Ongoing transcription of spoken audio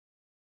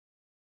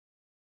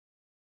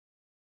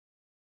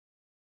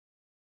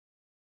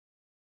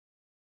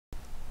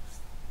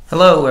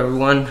Hello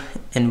everyone,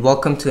 and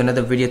welcome to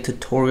another video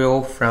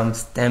tutorial from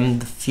STEM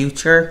the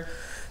Future.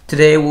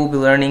 Today we'll be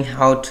learning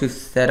how to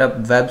set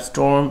up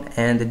WebStorm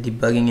and the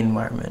debugging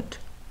environment.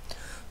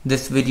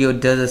 This video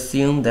does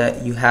assume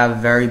that you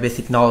have very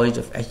basic knowledge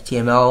of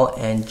HTML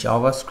and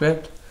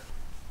JavaScript.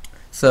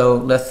 So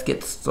let's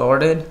get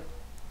started.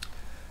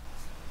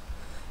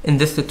 In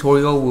this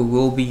tutorial we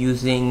will be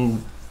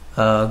using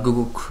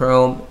Google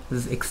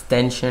Chrome's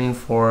extension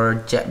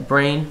for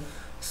JetBrains.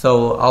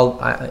 So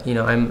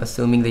I'm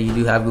assuming that you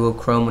do have Google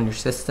Chrome on your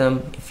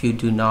system. If you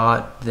do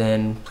not,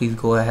 then please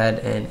go ahead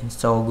and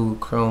install Google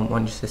Chrome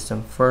on your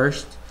system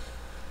first.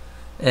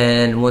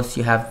 And once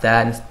you have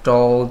that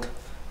installed,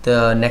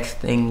 the next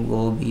thing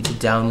will be to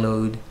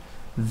download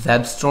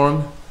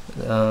WebStorm,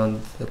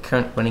 the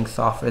current running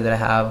software that I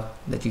have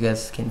that you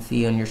guys can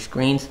see on your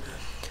screens.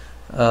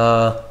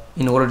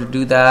 In order to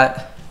do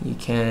that, you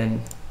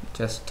can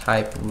just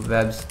type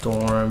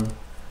WebStorm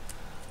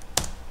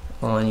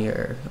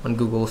on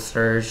Google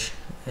search,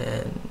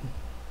 and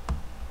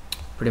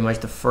pretty much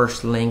the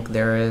first link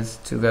there is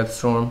to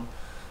WebStorm.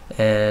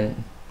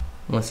 And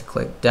once you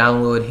click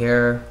download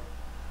here,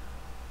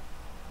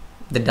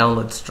 the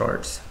download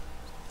starts.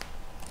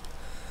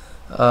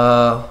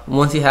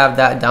 Once you have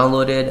that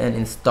downloaded and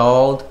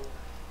installed,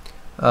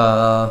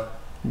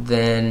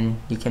 then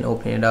you can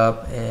open it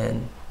up,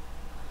 and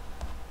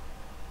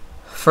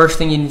first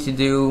thing you need to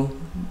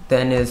do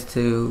then is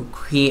to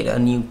create a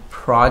new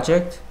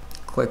project.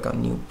 Click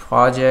on new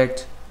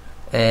project,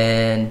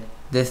 and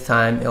this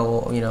time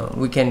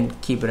we can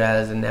keep it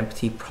as an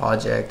empty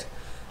project,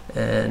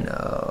 and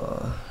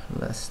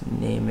let's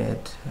name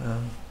it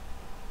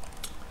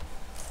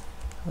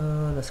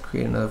let's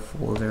create another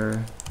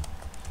folder,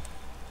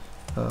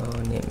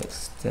 name it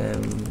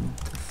STEM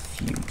the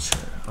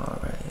Future.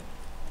 Alright,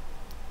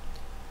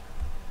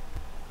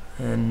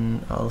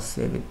 and I'll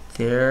save it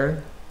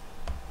there.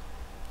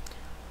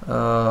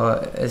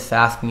 It's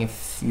asking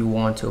if you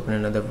want to open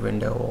another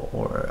window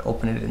or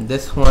open it in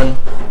this one.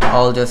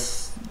 I'll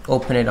just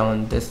open it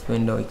on this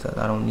window because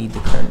I don't need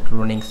the current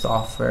running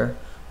software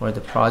or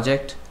the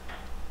project.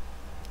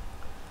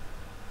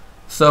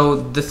 So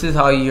this is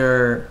how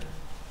your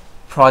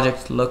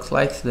project looks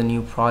like, so the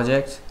new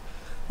project.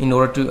 In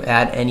order to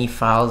add any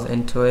files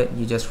into it,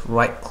 you just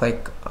right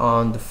click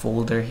on the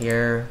folder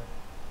here,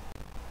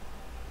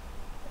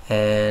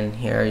 and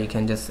here you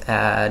can just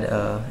add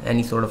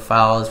any sort of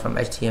files from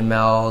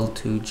HTML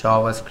to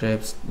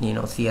JavaScript,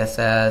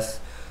 CSS.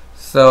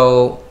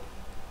 So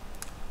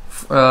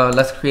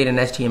let's create an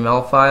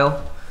HTML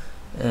file,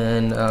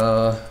 and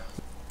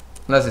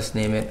let's just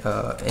name it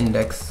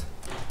index.html.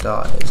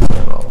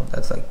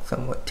 That's like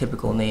somewhat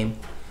typical name.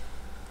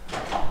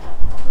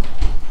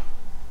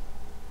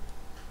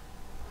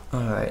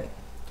 Alright,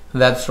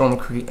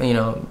 WebStorm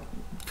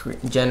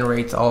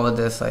generates all of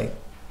this like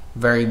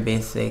very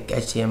basic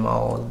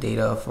HTML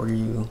data for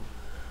you,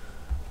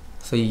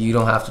 so you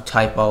don't have to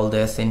type all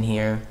this in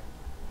here.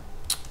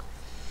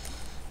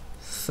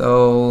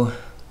 So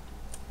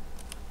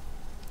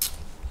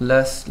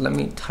let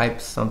me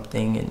type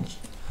something in.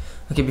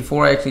 Okay,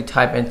 before I actually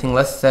type anything,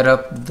 let's set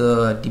up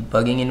the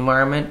debugging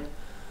environment.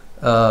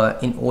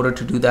 In order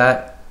to do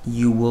that,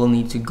 you will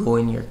need to go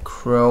in your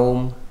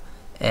Chrome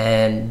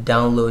and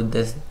download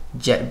this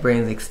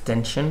JetBrains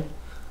extension.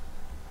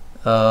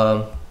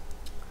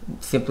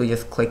 Simply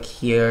just click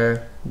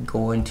here,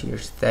 go into your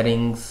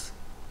settings,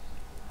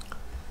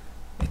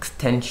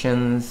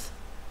 extensions,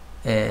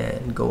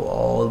 and go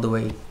all the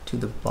way to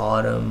the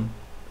bottom,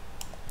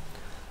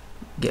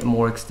 get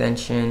more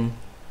extension,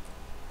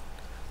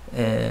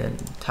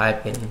 and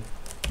type in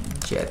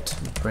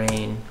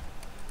JetBrains.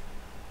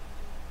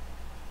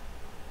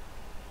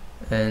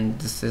 And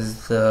this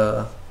is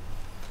the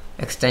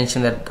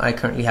extension that I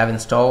currently have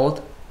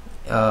installed.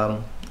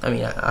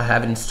 I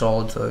have it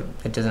installed, so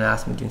it doesn't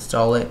ask me to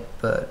install it,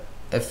 but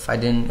if I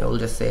didn't, it will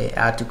just say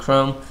add to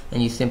Chrome,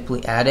 and you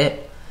simply add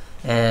it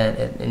and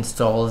it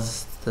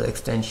installs the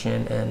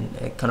extension, and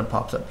it kind of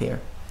pops up here.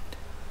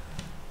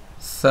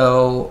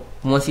 So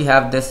once you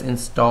have this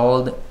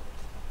installed,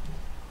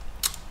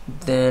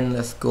 then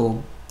let's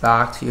go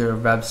back to your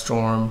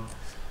WebStorm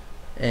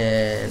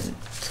and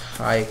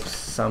type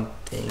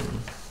something,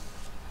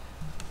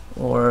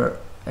 or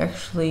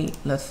actually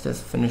let's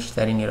just finish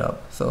setting it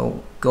up.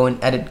 So go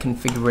and edit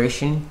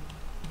configuration,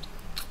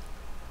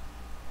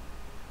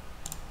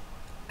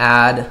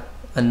 add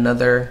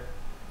another,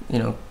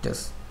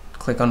 just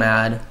click on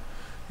add,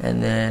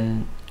 and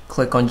then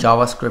click on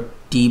JavaScript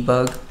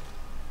debug.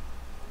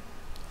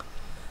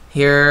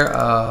 Here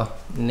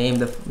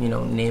name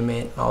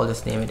it, I'll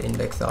just name it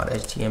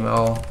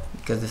index.html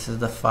because this is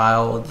the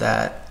file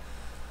that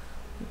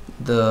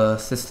the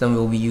system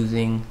will be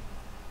using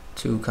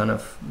to kind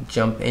of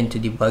jump into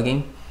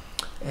debugging,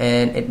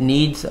 and it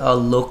needs a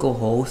local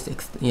host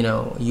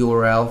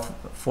URL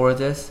for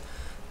this.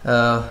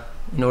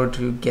 In order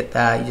to get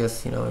that,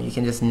 you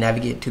can just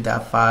navigate to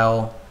that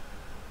file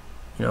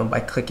by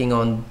clicking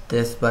on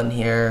this button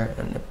here,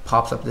 and it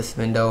pops up this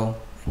window,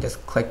 and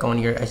just click on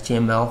your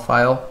HTML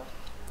file,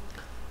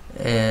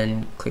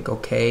 and click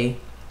OK.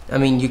 I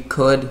mean, you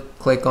could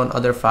click on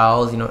other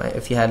files, you know,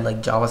 if you had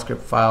like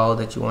JavaScript file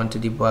that you want to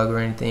debug or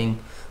anything,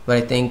 but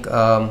I think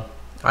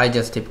I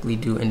just typically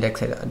do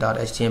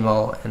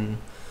index.html and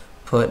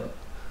put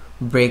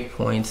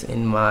breakpoints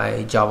in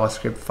my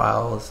JavaScript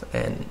files,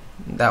 and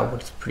that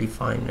works pretty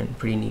fine and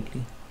pretty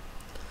neatly.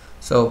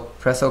 So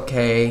press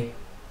OK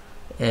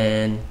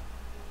and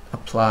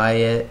apply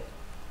it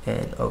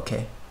and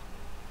OK.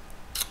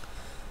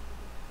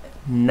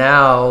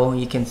 Now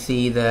you can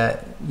see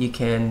that you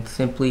can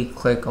simply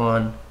click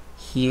on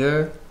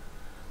here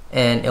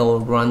and it will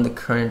run the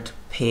current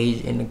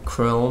page in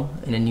Chrome,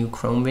 in a new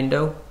Chrome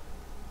window.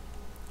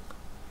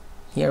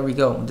 Here we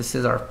go. This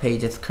is our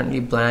page. It's currently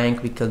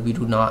blank because we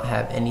do not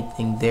have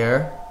anything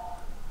there.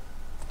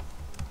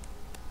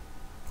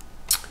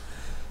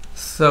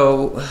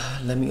 So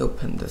let me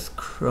open this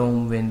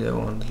Chrome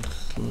window on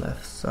the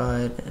left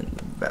side and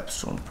the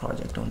WebStorm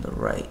project on the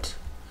right,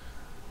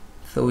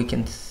 so we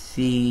can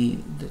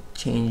see the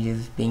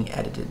changes being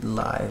edited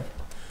live.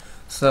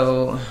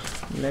 So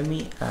let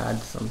me add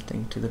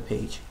something to the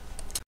page.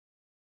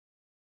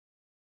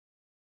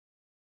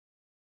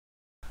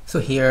 So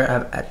here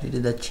I've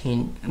added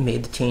the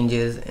made the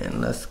changes,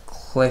 and let's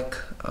click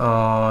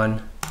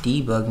on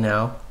debug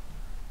now.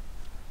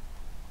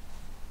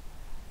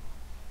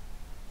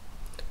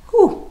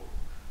 Whew,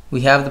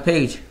 we have the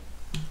page.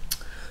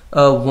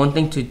 One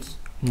thing to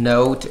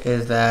note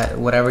is that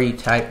whatever you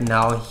type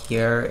now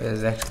here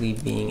is actually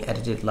being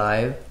edited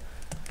live.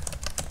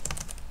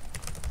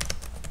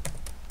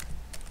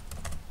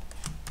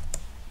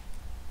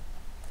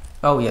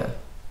 Oh yeah,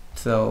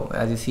 so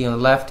as you see on the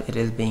left, it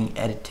is being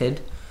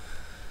edited.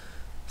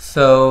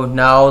 So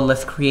now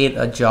let's create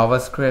a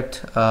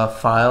JavaScript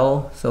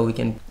file so we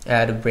can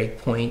add a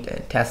breakpoint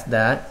and test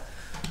that.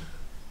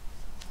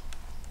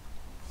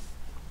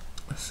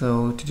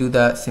 So to do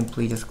that,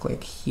 simply just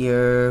click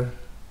here,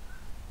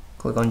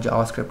 click on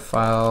JavaScript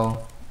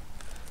file.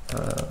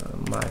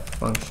 My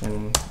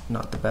function,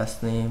 not the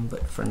best name,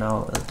 but for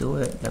now I'll do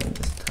it. Let me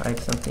just type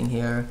something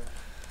here.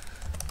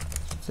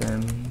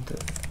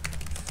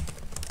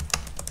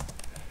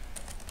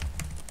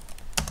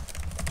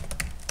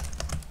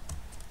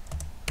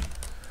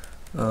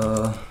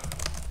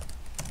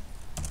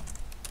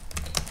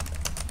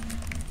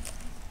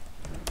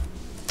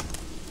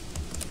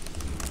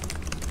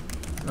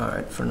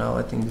 Alright, for now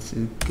I think this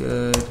is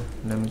good.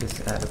 Let me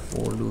just add a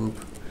for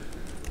loop.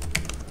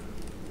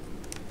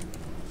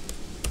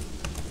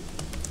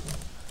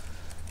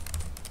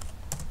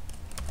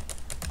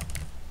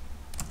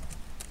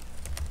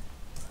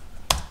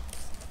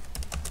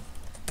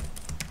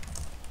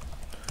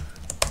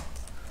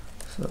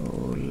 So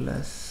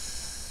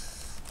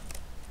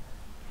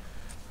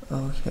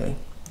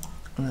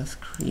let's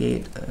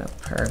create a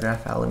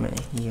paragraph element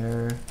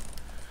here.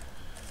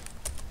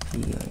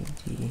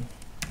 PID.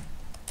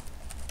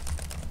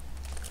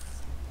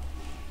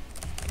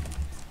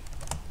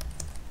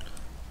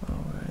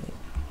 Alright.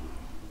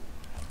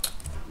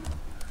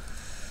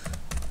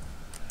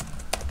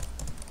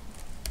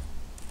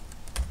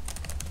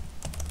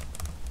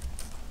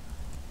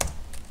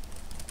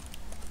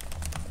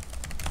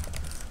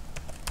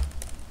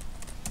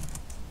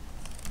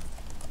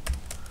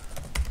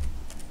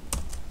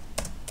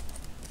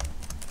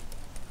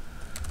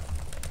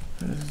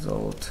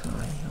 Result.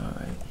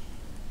 Alright.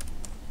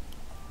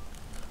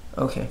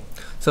 Okay,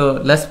 so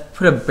let's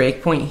put a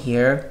breakpoint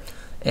here,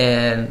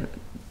 and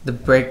the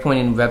breakpoint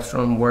in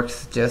WebStorm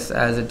works just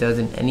as it does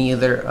in any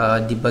other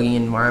debugging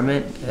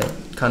environment.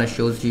 It kind of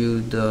shows you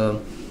the,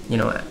 you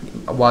know,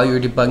 while you're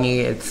debugging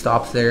it, it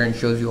stops there and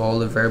shows you all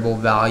the variable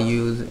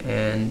values,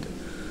 and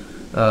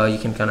you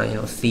can kind of, you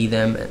know, see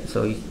them,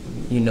 so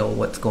you know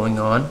what's going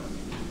on.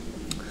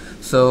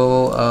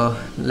 So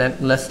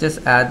let's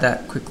just add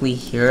that quickly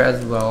here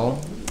as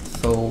well.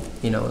 So,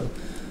 you know,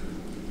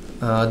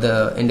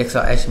 the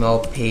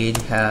index.html page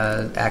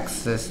has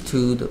access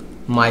to the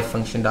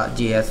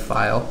myfunction.js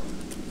file.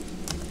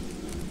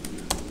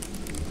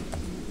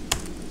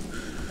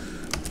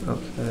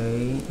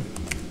 Okay.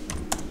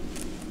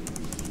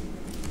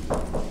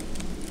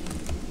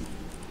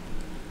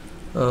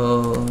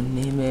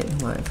 Name it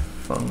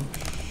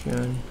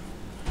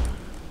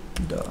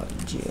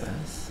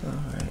myfunction.js.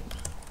 Alright.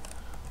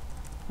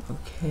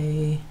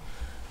 Okay.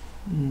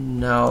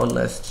 Now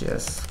let's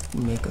just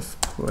make a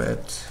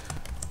script.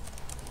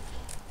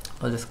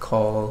 I'll just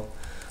call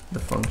the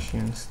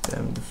function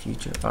stem the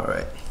future.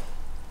 Alright.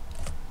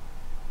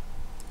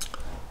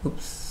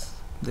 Oops,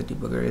 the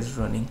debugger is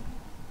running.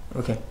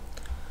 Okay.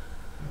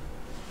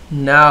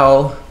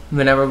 Now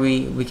whenever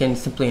we can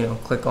simply, you know,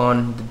 click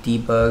on the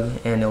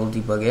debug and it will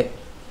debug it.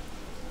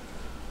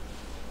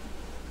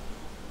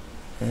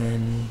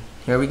 And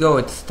here we go,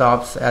 it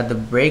stops at the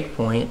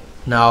breakpoint.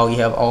 Now you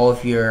have all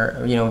of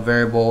your, you know,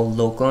 variable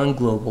local and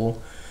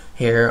global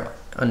here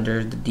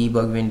under the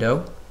debug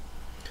window,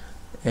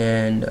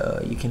 and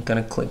you can kind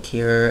of click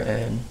here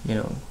and, you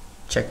know,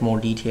 check more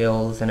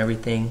details and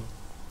everything.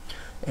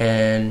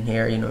 And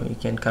here, you know, you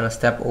can kind of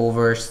step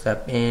over,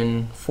 step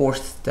in,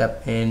 force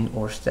step in,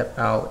 or step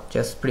out.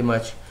 Just pretty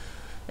much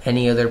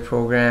any other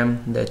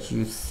program that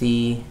you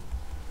see,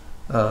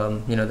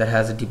 you know, that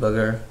has a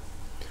debugger.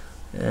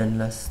 And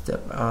let's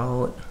step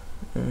out,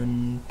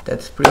 and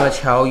that's pretty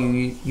much how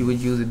you would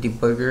use a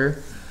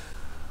debugger.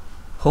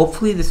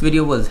 Hopefully this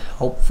video was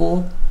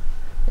helpful,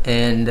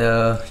 and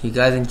you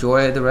guys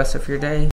enjoy the rest of your day.